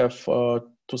now we have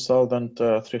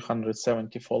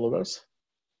 2,370 followers.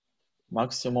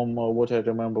 Maximum, what I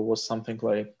remember was something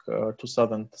like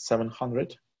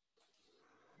 2,700.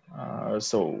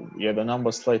 So yeah, the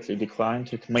number slightly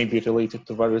declined. It may be related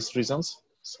to various reasons.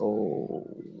 So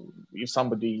if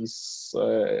somebody is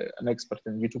an expert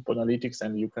in YouTube analytics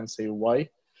and you can say why,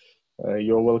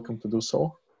 you're welcome to do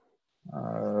so.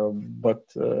 But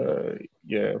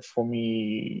yeah, for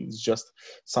me, it's just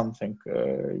something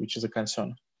which is a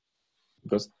concern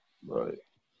because.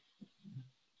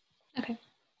 Okay.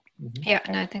 Yeah,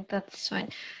 and I think that's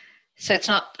fine. So it's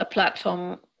not a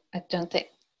platform, I don't think,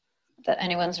 that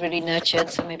anyone's really nurtured.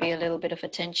 So maybe a little bit of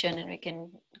attention and we can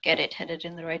get it headed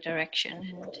in the right direction.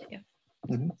 And yeah.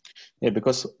 Yeah,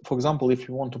 because for example, if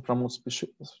you want to promote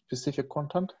specific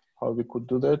content, how we could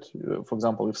do that? For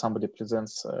example, if somebody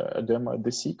presents a demo at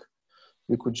the SIG,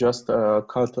 we could just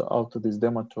cut out this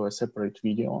demo to a separate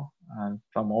video and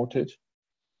promote it.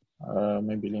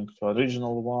 Maybe link to a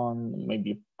regional one,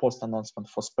 maybe post announcement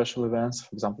for special events,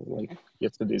 for example, like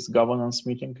yesterday's governance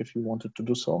meeting, if you wanted to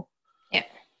do so. Yeah.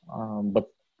 But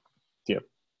yeah,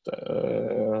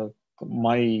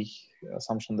 my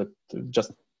assumption that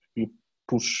just we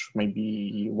push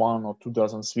maybe 1 or 2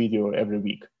 dozens video every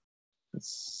week.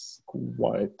 It's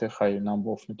quite a high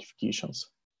number of notifications.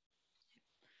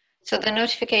 So the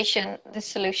notification, the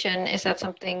solution, is that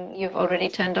something you've already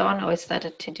turned on or is that a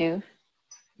to-do?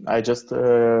 I just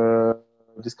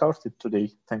discovered it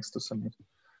today, thanks to Sumit.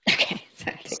 Okay,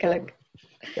 so take a look.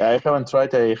 Yeah, I haven't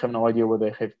tried. I have no idea whether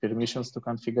I have permissions to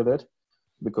configure that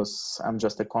because I'm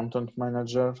just a content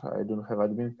manager. I don't have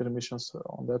admin permissions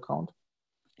on the account.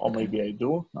 Or maybe I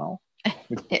do now.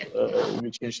 We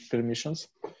changed permissions.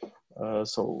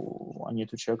 So I need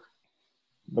to check.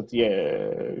 But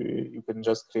yeah, you can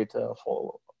just create a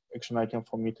full action item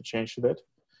for me to change that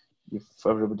if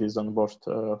everybody is on board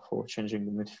for changing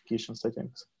the notification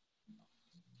settings.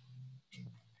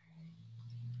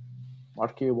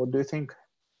 Marky, what do you think?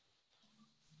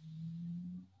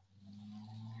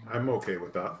 I'm okay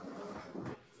with that.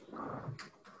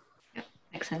 Yeah,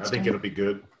 makes sense. I think it'll be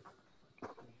good.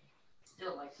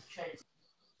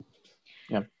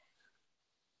 Yeah.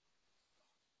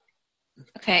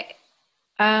 Okay.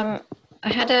 I'm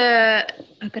going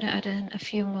to add in a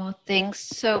few more things.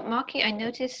 So Marky, I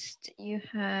noticed you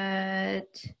had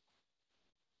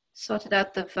sorted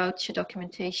out the voucher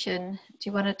documentation. Do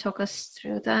you want to talk us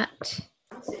through that?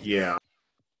 Yeah.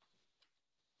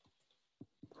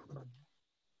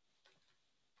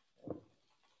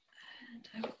 And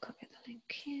I will copy the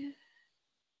link here.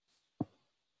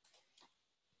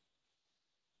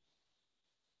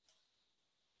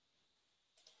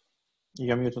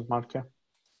 You're muted, Marky.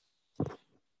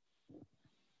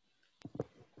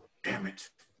 Damn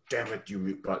it, you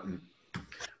mute button.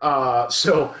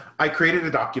 So I created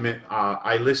a document.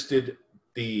 I listed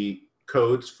the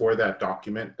codes for that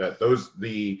document.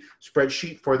 The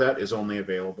spreadsheet for that is only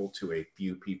available to a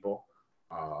few people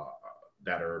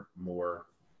that are more.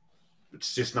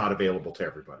 It's just not available to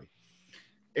everybody.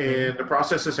 And the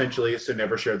process essentially is to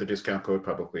never share the discount code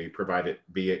publicly. Provide it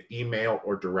via email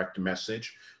or direct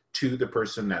message to the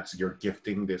person that's you're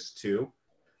gifting this to.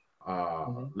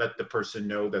 Let the person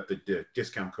know that the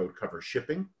discount code covers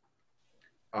shipping.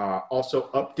 also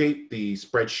update the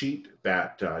spreadsheet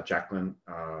that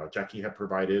Jackie had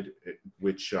provided,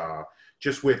 which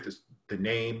just with the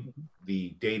name, the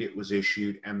date it was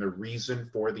issued, and the reason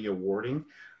for the awarding.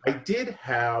 I did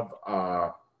have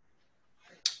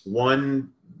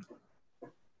one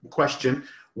question.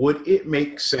 Would it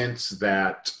make sense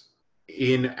that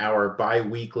in our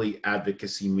bi-weekly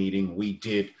advocacy meeting, we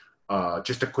did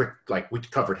just a quick, like we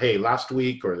covered, hey, last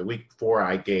week or the week before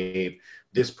I gave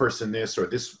this person this, or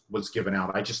this was given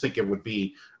out. I just think it would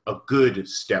be a good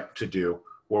step to do,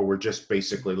 where we're just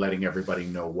basically letting everybody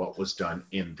know what was done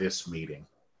in this meeting.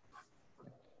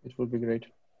 It would be great.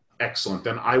 Excellent.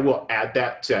 Then I will add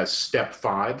that as step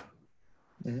 5.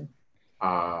 Mm-hmm.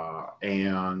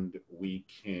 And we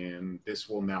can, this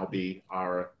will now be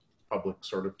our public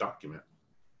sort of document.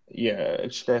 Yeah,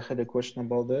 actually, I had a question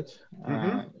about that.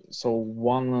 Mm-hmm. So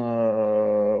one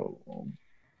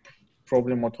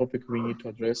problem or topic we need to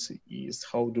address is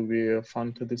how do we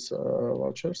fund these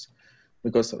vouchers?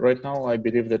 Because right now, I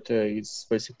believe that it's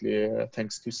basically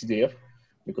thanks to CDF,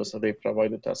 because they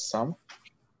provided us some.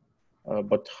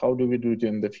 But how do we do it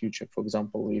in the future? For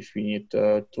example, if we need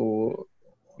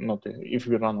if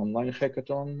we run online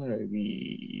hackathon,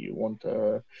 we want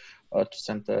to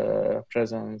send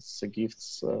presents,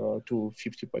 gifts to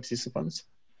 50 participants,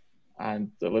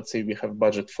 and let's say we have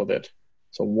budget for that.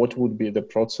 So what would be the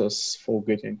process for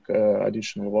getting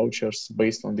additional vouchers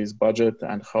based on this budget,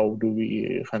 and how do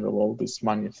we handle all this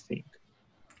money thing?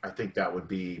 I think that would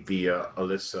be via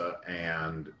Alyssa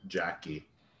and Jackie.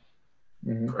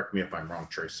 Mm-hmm. Correct me if I'm wrong,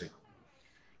 Tracy.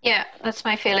 Yeah, that's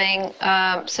my feeling.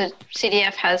 So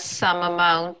CDF has some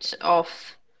amount of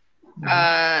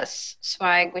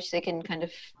swag, which they can kind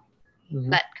of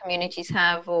let communities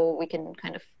have, or we can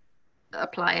kind of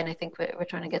apply. And I think we're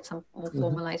trying to get some more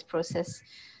formalized process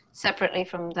separately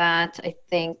from that. I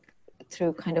think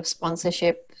through kind of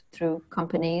sponsorship through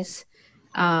companies,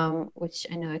 which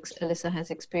I know Alyssa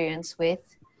has experience with.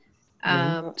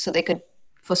 So they could,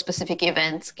 for specific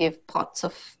events, give pots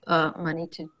of money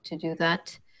to do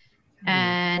that.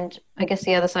 And I guess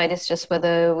the other side is just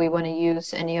whether we want to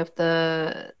use any of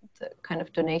the kind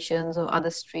of donations or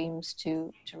other streams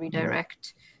to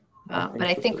redirect. But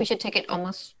I think we should take it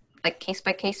almost like case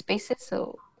by case basis.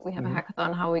 So we have a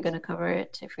hackathon, how are we going to cover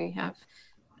it? If we have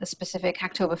a specific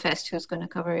Hacktoberfest, who's going to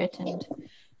cover it? And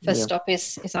first stop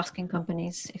is asking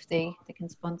companies if they can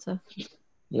sponsor.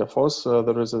 Yeah, for us,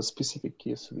 there is a specific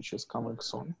case which is coming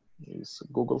soon. Is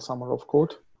Google Summer of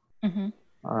Code.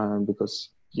 Because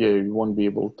you won't be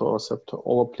able to accept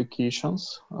all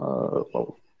applications.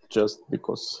 Well, just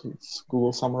because it's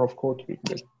Google Summer of Code,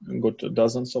 we got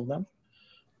dozens of them.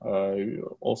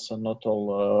 Also, not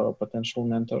all potential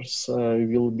mentors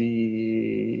will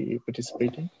be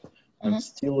participating. And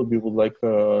still, we would like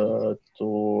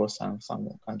to send some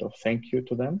kind of thank you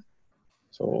to them.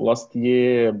 So last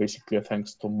year, basically,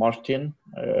 thanks to Martin,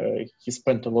 he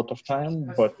spent a lot of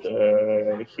time, but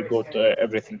he got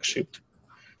everything shipped.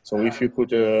 So if you could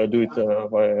do it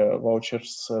via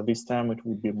vouchers this time, it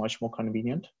would be much more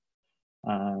convenient.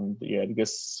 And yeah, I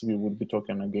guess we would be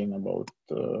talking again about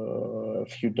a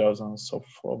few dozens of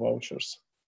vouchers.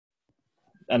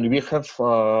 And we have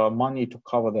money to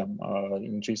cover them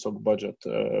in GSoC budget.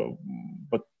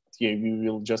 But yeah, we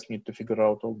will just need to figure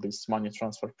out all this money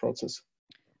transfer process.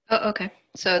 Oh, okay.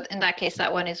 So in that case,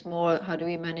 that one is more, how do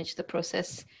we manage the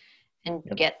process and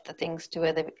get the things to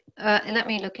where they... let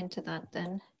me look into that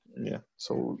then. Yeah,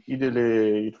 so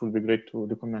ideally it would be great to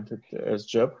document it as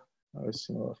job,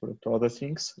 similar to other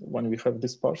things when we have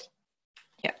this part.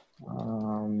 Yeah.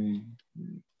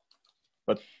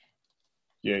 But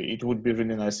yeah, it would be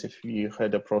really nice if we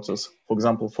had a process, for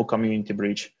example, for community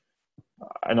bridge.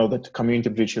 I know that community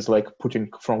bridge is like putting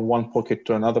from one pocket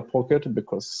to another pocket,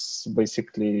 because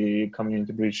basically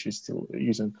community bridge is still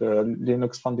using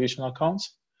Linux Foundation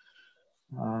accounts.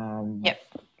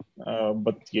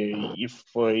 But yeah, if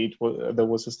there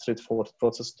was a straightforward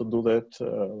process to do that,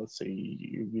 let's say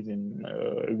within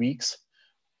weeks,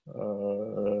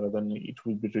 then it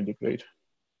would be really great.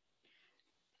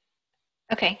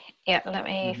 Okay, yeah, let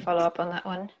me follow up on that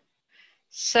one.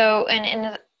 So, and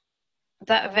in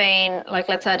that vein, like,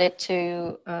 let's add it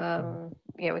to,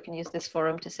 we can use this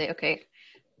forum to say, okay,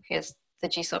 here's the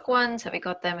GSoC ones, have we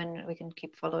got them? And we can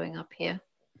keep following up here.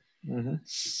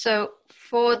 So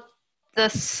for the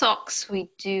SOCs,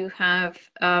 we do have,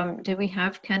 do we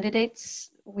have candidates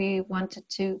we wanted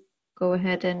to go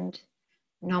ahead and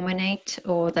nominate,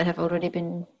 or that have already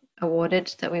been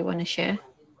awarded that we want to share?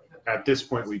 At this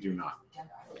point, we do not.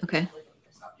 Okay.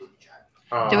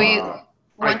 Do we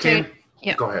want to?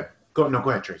 Yeah. Go ahead. Go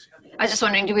ahead, Tracy. I was just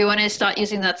wondering, do we want to start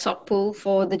using that SOC pool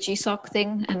for the GSoC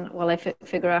thing, and while I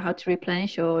figure out how to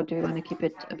replenish, or do we want to keep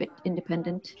it a bit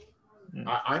independent?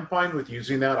 I'm fine with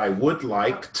using that. I would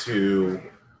like to,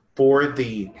 for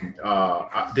the,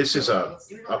 this is a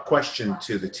question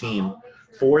to the team,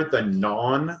 for the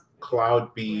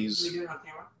non-CloudBees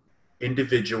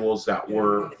individuals that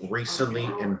were recently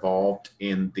involved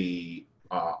in the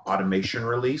automation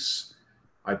release.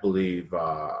 I believe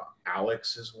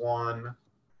Alex is one,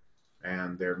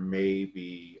 and there may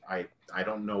be, I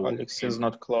don't know. Alex is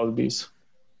not CloudBees.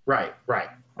 Right.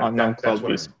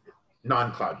 Non-CloudBees.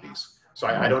 Non-CloudBees. So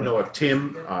I don't know if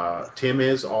Tim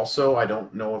is also. I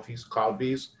don't know if he's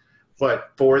CloudBees, but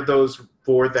for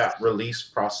that release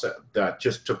process that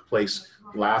just took place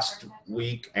last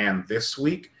week and this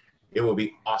week, it will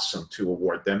be awesome to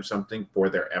award them something for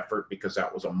their effort, because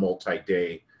that was a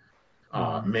multi-day,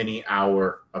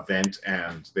 many-hour event,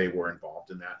 and they were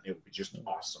involved in that. It would be just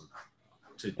awesome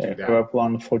to do that. I have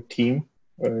one for team.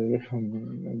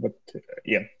 But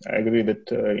yeah, I agree that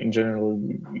in general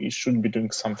we should be doing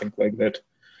something like that,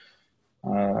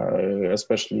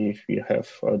 especially if we have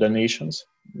donations,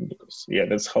 because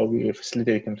that's how we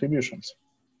facilitate contributions.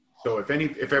 So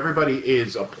if everybody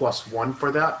is a +1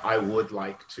 for that, I would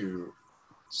like to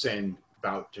send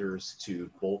vouchers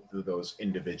to both of those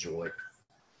individuals.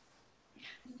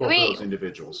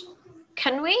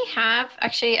 Can we have,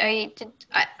 actually,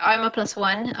 I'm a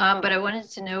 +1, but I wanted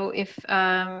to know if,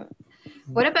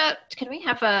 what about, can we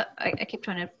have I keep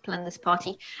trying to plan this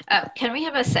party. Can we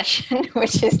have a session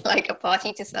which is like a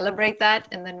party to celebrate that,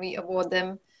 and then we award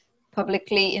them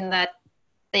publicly in that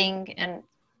thing? And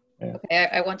okay,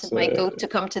 I wanted my goat to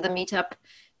come to the meetup,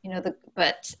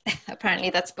 but apparently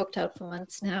that's booked out for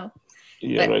months now.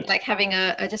 Yeah, but right. Like having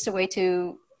just a way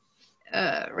to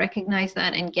recognize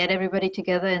that and get everybody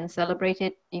together and celebrate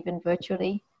it, even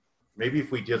virtually. Maybe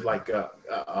if we did like a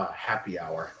happy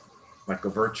hour, like a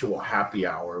virtual happy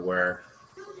hour, where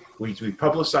we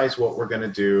publicize what we're going to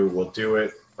do. We'll do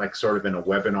it like sort of in a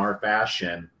webinar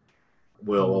fashion.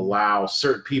 We'll allow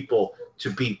certain people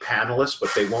to be panelists,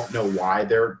 but they won't know why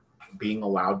they're being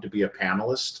allowed to be a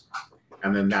panelist.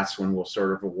 And then that's when we'll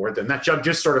sort of award them. That's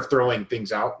just sort of throwing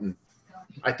things out, and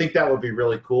I think that would be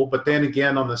really cool. But then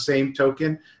again, on the same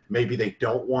token, maybe they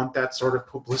don't want that sort of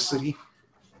publicity.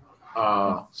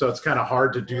 So it's kind of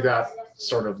hard to do that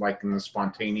sort of like in the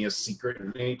spontaneous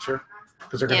secret nature,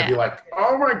 because they're going to be like,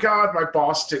 oh my God, my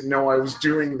boss didn't know I was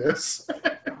doing this.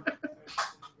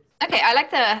 Okay, I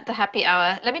like the happy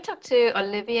hour. Let me talk to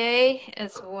Olivier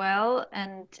as well.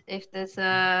 And if there's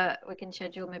we can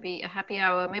schedule maybe a happy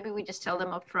hour. Maybe we just tell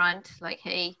them up front, like,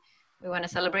 hey, we want to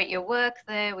celebrate your work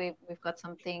there. We've got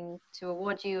something to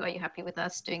award you. Are you happy with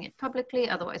us doing it publicly?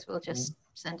 Otherwise, we'll just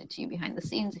send it to you behind the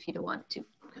scenes if you don't want to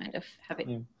kind of have it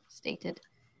stated.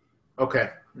 Okay.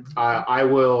 I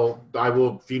will,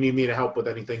 if you need me to help with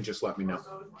anything, just let me know.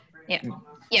 Yeah,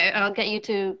 I'll get you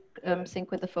to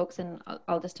sync with the folks, and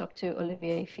I'll just talk to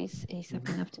Olivier if he's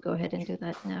happy enough to go ahead and do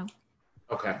that now.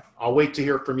 Okay. I'll wait to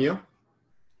hear from you.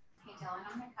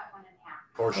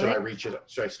 Or should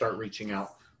I start reaching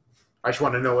out? I just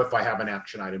want to know if I have an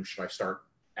action item. Should I start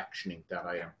actioning that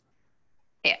item?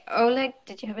 Yeah, Oleg,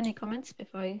 did you have any comments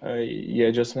before Yeah,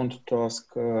 I just wanted to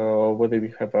ask whether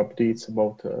we have updates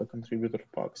about contributor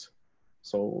packs.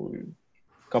 So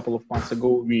a couple of months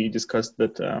ago, we discussed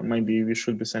that maybe we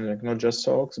should be sending not just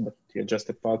socks, but just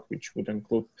a pack which would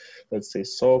include, let's say,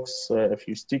 socks, a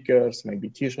few stickers, maybe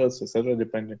t-shirts, etc.,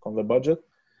 depending on the budget.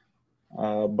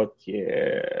 But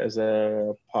as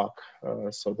a pack,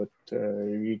 so that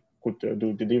we could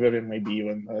do delivery, maybe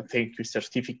even a thank you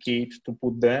certificate to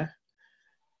put there.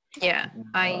 Yeah,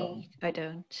 I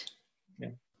don't.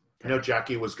 Yeah. I know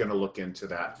Jackie was going to look into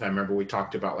that. I remember we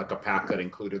talked about like a pack that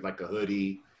included like a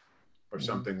hoodie or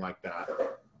something like that.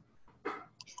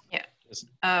 Yeah.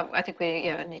 I think we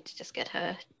need to just get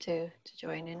her to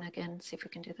join in again, see if we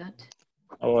can do that.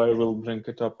 Oh, I will bring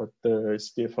it up at the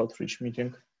CDF outreach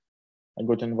meeting. I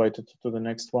got invited to the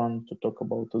next one to talk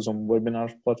about the Zoom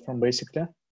webinar platform, basically.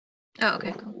 Oh,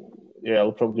 okay, cool. Yeah,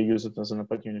 I'll probably use it as an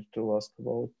opportunity to ask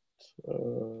about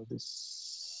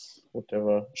this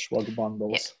whatever Schwag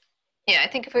bundles. Yeah, I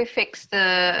think if we fix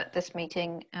this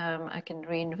meeting, I can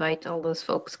re-invite all those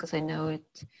folks, because I know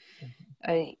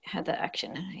I had that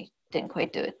action and I didn't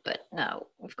quite do it, but now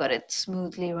we've got it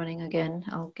smoothly running again.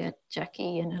 I'll get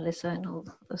Jackie and Alyssa and all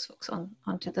those folks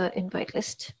onto the invite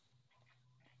list.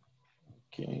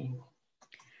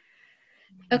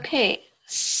 Okay,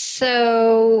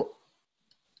 so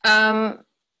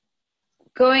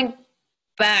going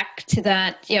back to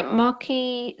that,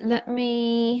 Marky, let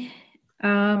me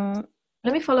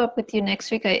let me follow up with you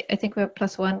next week. I think we're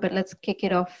 +1, but let's kick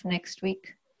it off next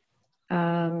week.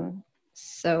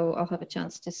 So I'll have a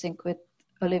chance to sync with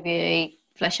Olivier,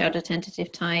 flesh out a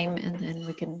tentative time, and then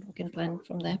we can plan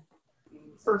from there.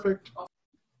 Perfect.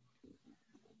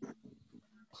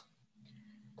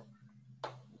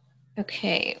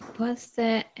 Okay, was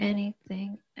there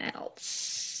anything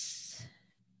else?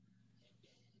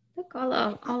 Look, all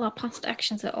our past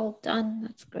actions are all done.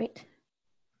 That's great.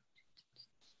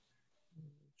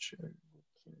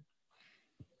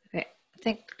 Okay, I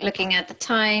think looking at the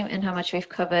time and how much we've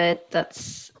covered,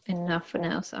 that's enough for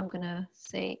now. So I'm gonna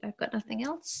say I've got nothing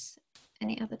else.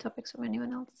 Any other topics from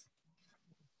anyone else?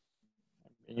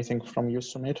 Anything from you,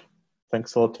 Sumit?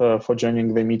 Thanks a lot for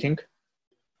joining the meeting.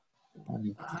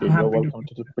 And you're welcome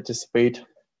to participate.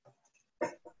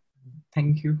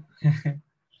 Thank you.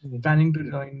 Planning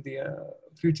to join the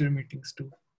future meetings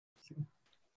too.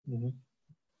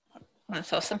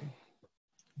 That's awesome.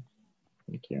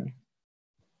 Thank you.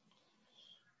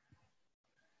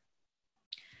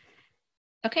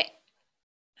 Okay,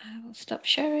 I will stop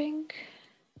sharing.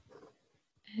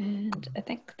 And I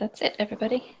think that's it,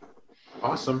 everybody.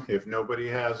 Awesome. If nobody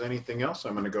has anything else,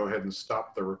 I'm going to go ahead and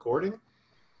stop the recording.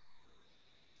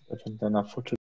 That's enough for today.